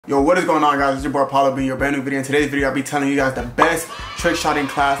Yo, what is going on, guys? It's your boy Apollo being your brand new video. In today's video, I'll be telling you guys the best trick shotting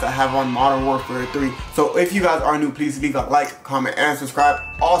class I have on Modern Warfare 3. So if you guys are new, please leave a like, comment, and subscribe.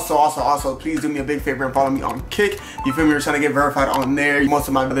 Also, please do me a big favor and follow me on Kick. You feel me? We're trying to get verified on there. Most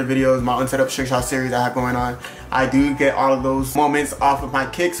of my other videos, my unset up trick shot series I have going on, I do get all of those moments off of my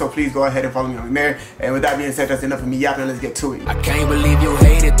Kick. So please go ahead and follow me on there. And with that being said, that's enough of me yapping. Let's get to it. I can't believe you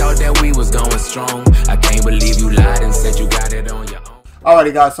hated, thought that we was going strong. I can't believe you lied and said you got it on your own.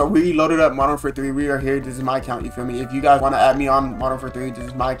 Alrighty guys, so we loaded up Modern Warfare 3. We are here. This is my account, you feel me? If you guys want to add me on Modern Warfare 3, this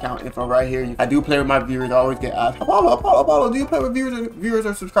is my account info right here. I do play with my viewers. I always get asked, Apollo, do you play with viewers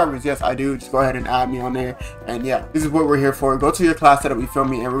or subscribers? Yes, I do. Just go ahead and add me on there. And yeah, this is what we're here for. Go to your class setup, you feel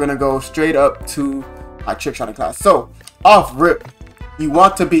me? And we're gonna go straight up to my trick shotting class. So off rip, you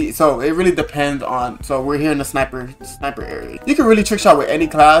want to be, so it really depends on, so we're here in the sniper area. You can really trick shot with any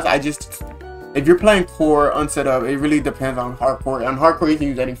class. If you're playing core unset up, it really depends on hardcore. On hardcore, you can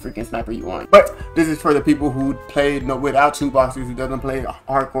use any freaking sniper you want. But this is for the people who play without two boxes, who doesn't play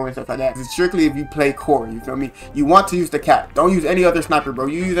hardcore and stuff like that. It's strictly if you play core, you feel me? You want to use the cat. Don't use any other sniper, bro.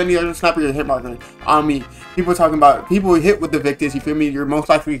 You use any other sniper, you're a hit marker. On me. People talking about people hit with the Victus, you feel me? You're most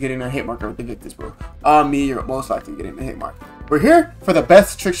likely getting a hit marker with the Victus, bro. On me, you're most likely getting a hit marker. We're here for the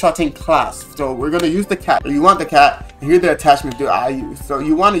best trick shotting class. So we're gonna use the cat. You want the cat, and here are the attachments that I use. So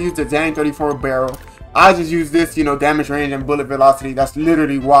you want to use the Zang 34 barrel. I just use this, you know, damage range and bullet velocity. That's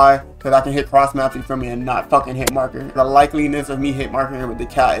literally why, because I can hit cross maps, you feel me, and not fucking hit marker. The likeliness of me hit marking with the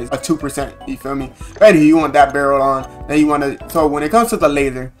cat is a 2%, you feel me? Right here, you want that barrel on. Then you want to, so when it comes to the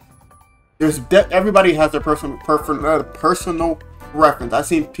laser, everybody has their personal reference. I've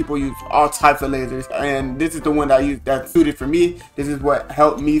seen people use all types of lasers, and this is the one that I use that's suited for me. This is what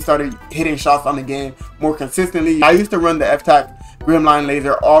helped me started hitting shots on the game more consistently. I used to run the FTAC Grimline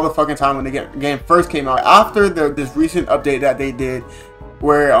laser all the fucking time when the game first came out. After this recent update that they did,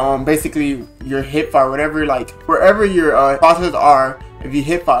 where basically your hip fire, whatever, like wherever your crosses are, if you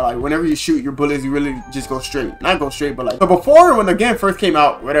hip fire, like whenever you shoot your bullets, you really just go straight. Not go straight, but like, so before, when the game first came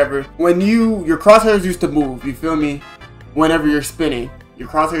out, whatever, when your crosshairs used to move, you feel me? Whenever you're spinning, your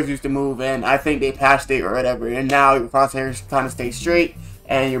crosshairs used to move, and I think they patched it or whatever, and now your crosshairs kind of stay straight,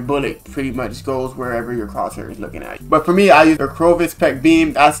 and your bullet pretty much goes wherever your crosshair is looking at you. But for me, I use the Crovis Pec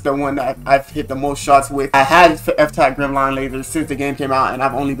Beam. That's the one that I've hit the most shots with. I had FTAC Grimline lasers since the game came out, and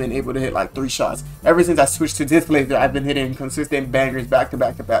I've only been able to hit like 3 shots. Ever since I switched to this laser, I've been hitting consistent bangers back to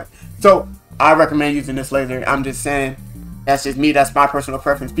back to back. So I recommend using this laser. I'm just saying, that's just me. That's my personal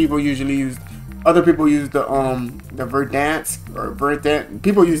preference. People usually use, other people use the Verdant.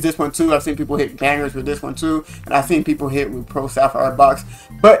 People use this one too. I've seen people hit bangers with this one too, and I've seen people hit with Pro Sapphire Box.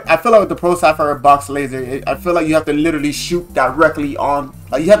 But I feel like with the Pro Sapphire Box laser, I feel like you have to literally shoot directly on.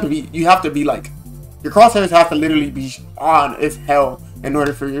 Like you have to be like, your crosshairs have to literally be on as hell in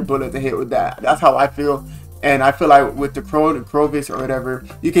order for your bullet to hit with that. That's how I feel. And I feel like with the Crovis or whatever,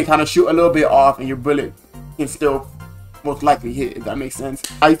 you can kind of shoot a little bit off, and your bullet can still most likely hit, if that makes sense.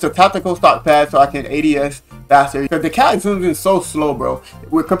 I use a tactical stock pad so I can ADS faster, because the cat zooms in so slow, bro.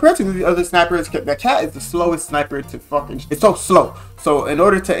 Compared to the other snipers, the cat is the slowest sniper to fucking, it's so slow. So in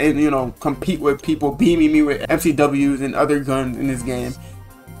order to, you know, compete with people beaming me with MCWs and other guns in this game,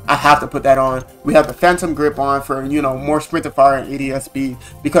 I have to put that on. We have the Phantom Grip on for, you know, more sprint to fire and ADS speed.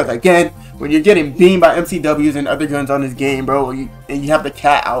 Because again, when you're getting beamed by MCWs and other guns on this game, bro, and you have the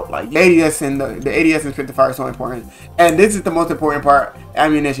cat out, like ADS and the ADS and sprint to fire is so important. And this is the most important part,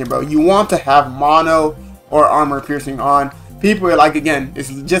 ammunition, bro. You want to have mono or armor piercing on. People are like, again, it's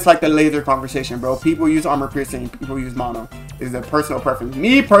just like the laser conversation, bro. People use armor piercing, people use mono. It's a personal preference.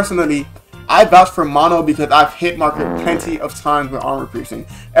 Me personally, I vouch for mono because I've hit marker plenty of times with armor piercing.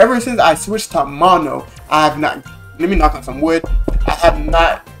 Ever since I switched to mono, I have not, let me knock on some wood, I have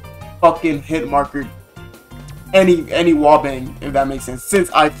not fucking hit marker any wall bang, if that makes sense, since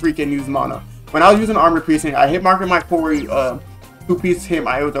I freaking used mono. When I was using armor piercing, I hit marker my Corey 2-piece hit,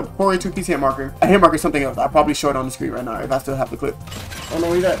 it was a Corey 2-piece hit marker. I hit marker something else. I'll probably show it on the screen right now if I still have the clip. Oh no,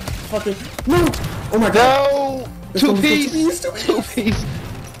 where's that? Fucking, no! Oh my god! No! 2-piece!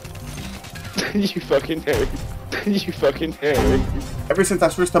 You fucking nerd. You fucking nerd. Ever since I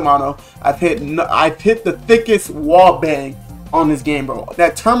switched to mono, I've hit the thickest wall bang on this game, bro.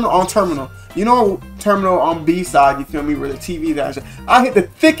 That terminal on terminal. You know, terminal on B side, you feel me, where the TV that I hit the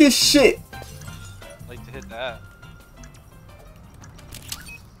thickest shit. I'd like to hit that.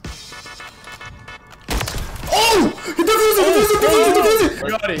 Oh! He defused it! You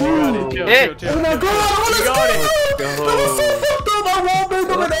got it. Chill. Oh my god! You got it. My wall bang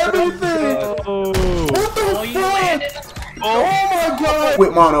and everything! What the fuck? Oh my god!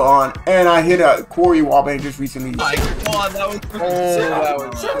 with mono on, and I hit a quarry wallbang just recently. My God, that was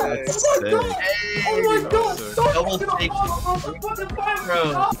Oh my God! double take.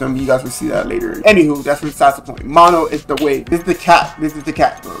 You guys will see that later. Anywho, that's besides the point. Mono is the way. This is the cat. This is the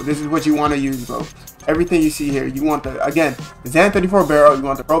cat, bro. This is what you want to use, bro. Everything you see here, you want the, again, the Zan 34 barrel, you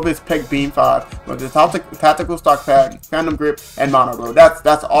want the Provis Peg Beam 5, you want the tactical stock pad, Phantom Grip, and mono, bro.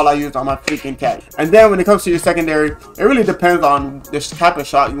 That's all I use on my freaking cat. And then when it comes to your secondary, it really depends on the type of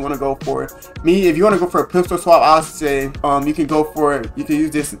shot you want to go for. Me, if you want to go for a pistol swap, I'll say you can go for, you can use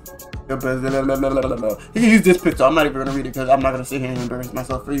this. You can use this pistol. I'm not even gonna read it because I'm not gonna sit here and embarrass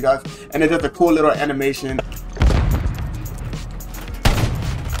myself for you guys. And it's just a cool little animation.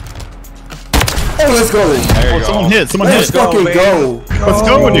 Oh, let's go. There you go. Someone hit. Let's fucking go. Let's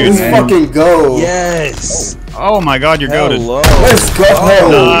go, dude. Let's fucking go. Yes. Oh my God, you're goated. Let's go.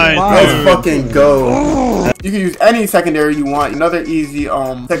 Nice, Let's dude. fucking go. You can use any secondary you want. Another easy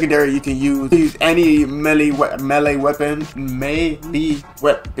secondary you can use any melee weapon.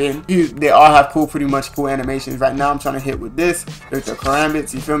 They all have pretty much cool animations. Right now I'm trying to hit with this. There's the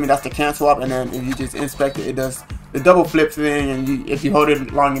karambits, you feel me? That's the can swap, and then if you just inspect it, it does the double flip thing, and if you hold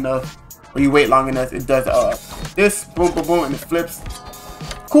it long enough or you wait long enough, it does this boom boom boom, and it flips.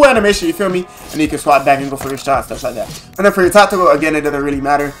 Cool animation, you feel me? And you can swap back and go for your shots, stuff like that. And then for your tactical, again, it doesn't really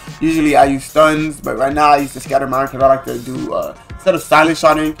matter. Usually I use stuns, but right now I use the scatter mine because I like to do instead of silent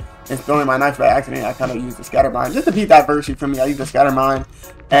shotting and throwing my knife by accident, I kind of use the scatter mine just to be diverse. You feel me? I use the scatter mine,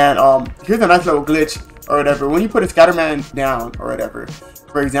 and here's a nice little glitch or whatever. When you put a scatter mine down or whatever,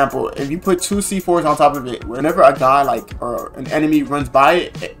 for example, if you put 2 C4s on top of it, whenever a guy or an enemy runs by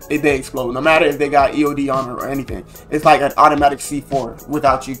it, they explode. No matter if they got EOD on it or anything. It's like an automatic C4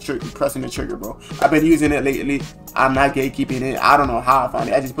 without you pressing the trigger, bro. I've been using it lately. I'm not gatekeeping it. I don't know how I found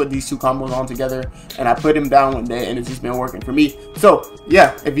it. I just put these 2 combos on together and I put them down one day and it's just been working for me. So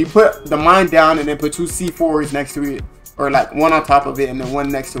yeah, if you put the mine down and then put 2 C4s next to it, or like one on top of it and then one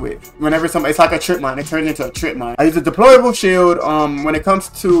next to it, whenever it's like a trip mine, it turns into a trip mine. I use a deployable shield. When it comes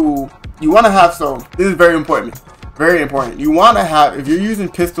to, you want to have, so this is very important, you want to have, if you're using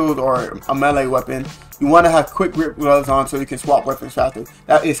pistols or a melee weapon, you want to have quick grip gloves on so you can swap weapons faster.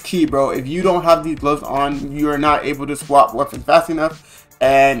 That is key, bro. If you don't have these gloves on, you are not able to swap weapons fast enough.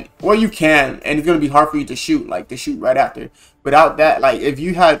 And well, you can, and it's gonna be hard for you to shoot right after. Without that, like if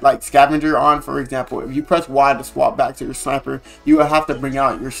you had like scavenger on, for example, if you press Y to swap back to your sniper, you will have to bring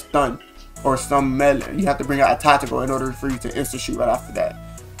out your stun or some melee. You have to bring out a tactical in order for you to insta shoot right after that.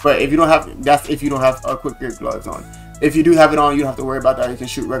 But if you don't have, that's if you don't have a quick grip gloves on. If you do have it on, you don't have to worry about that. You can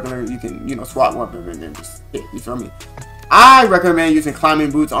shoot regular. You can, you know, swap weapons and then just hit. You feel me? I recommend using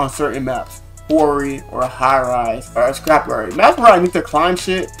climbing boots on certain maps. Quarry or a high rise or a scrapyard. That's where I need to climb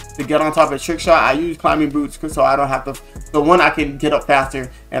shit to get on top of Trickshot. I use climbing boots so I don't have to, so one, I can get up faster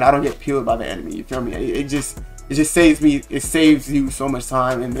and I don't get peeled by the enemy. You feel me? It just saves me, it saves you so much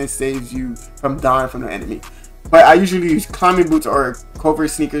time, and it saves you from dying from the enemy. But I usually use climbing boots or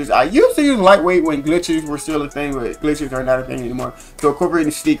covert sneakers. I used to use lightweight when glitches were still a thing, but glitches are not a thing anymore. So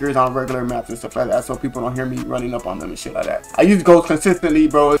covert sneakers on regular maps and stuff like that, so people don't hear me running up on them and shit like that. I use ghosts consistently,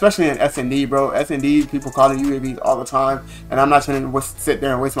 bro, especially in S&D, bro. S&D, people call it UAVs all the time, and I'm not trying to sit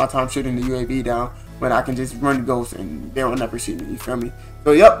there and waste my time shooting the UAV down when I can just run ghosts and they will never see me. You feel me?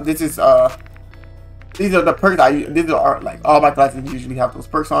 So yep, this is these are the perks I use. These are like all my classes usually have those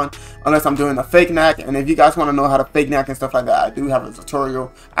perks on, unless I'm doing a fake knack. And if you guys want to know how to fake knack and stuff like that, I do have a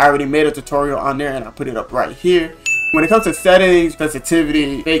tutorial. I already made a tutorial on there and I put it up right here. When it comes to settings,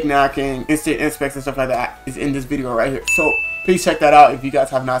 sensitivity, fake knacking, instant inspects and stuff like that is in this video right here. So please check that out if you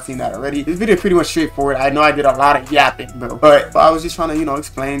guys have not seen that already. This video is pretty much straightforward. I know I did a lot of yapping, bro, but I was just trying to, you know,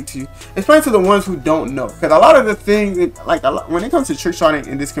 explain to the ones who don't know. Because a lot of the things, like when it comes to trick shotting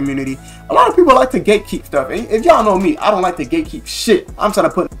in this community, a lot of people like to gatekeep stuff. And if y'all know me, I don't like to gatekeep shit. I'm trying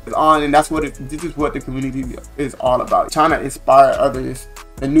to put it on, and that's what this is what the community is all about. Trying to inspire others,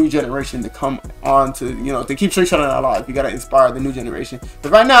 the new generation, to come on to, you know, to keep trick shotting alive. You gotta inspire the new generation. Because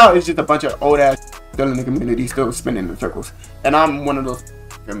right now it's just a bunch of old ass still in the community, still spinning in circles, and I'm one of those.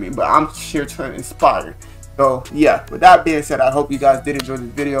 I mean, but I'm here to inspire. So yeah, with that being said, I hope you guys did enjoy this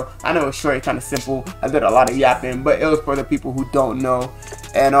video. I know it's short, kind of simple. I did a lot of yapping, but it was for the people who don't know.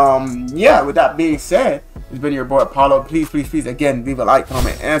 And yeah, with that being said, it's been your boy Apollo. Please again, leave a like,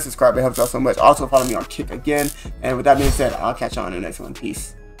 comment, and subscribe. It helps out so much. Also follow me on Kick again. And with that being said, I'll catch you on the next one.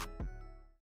 Peace.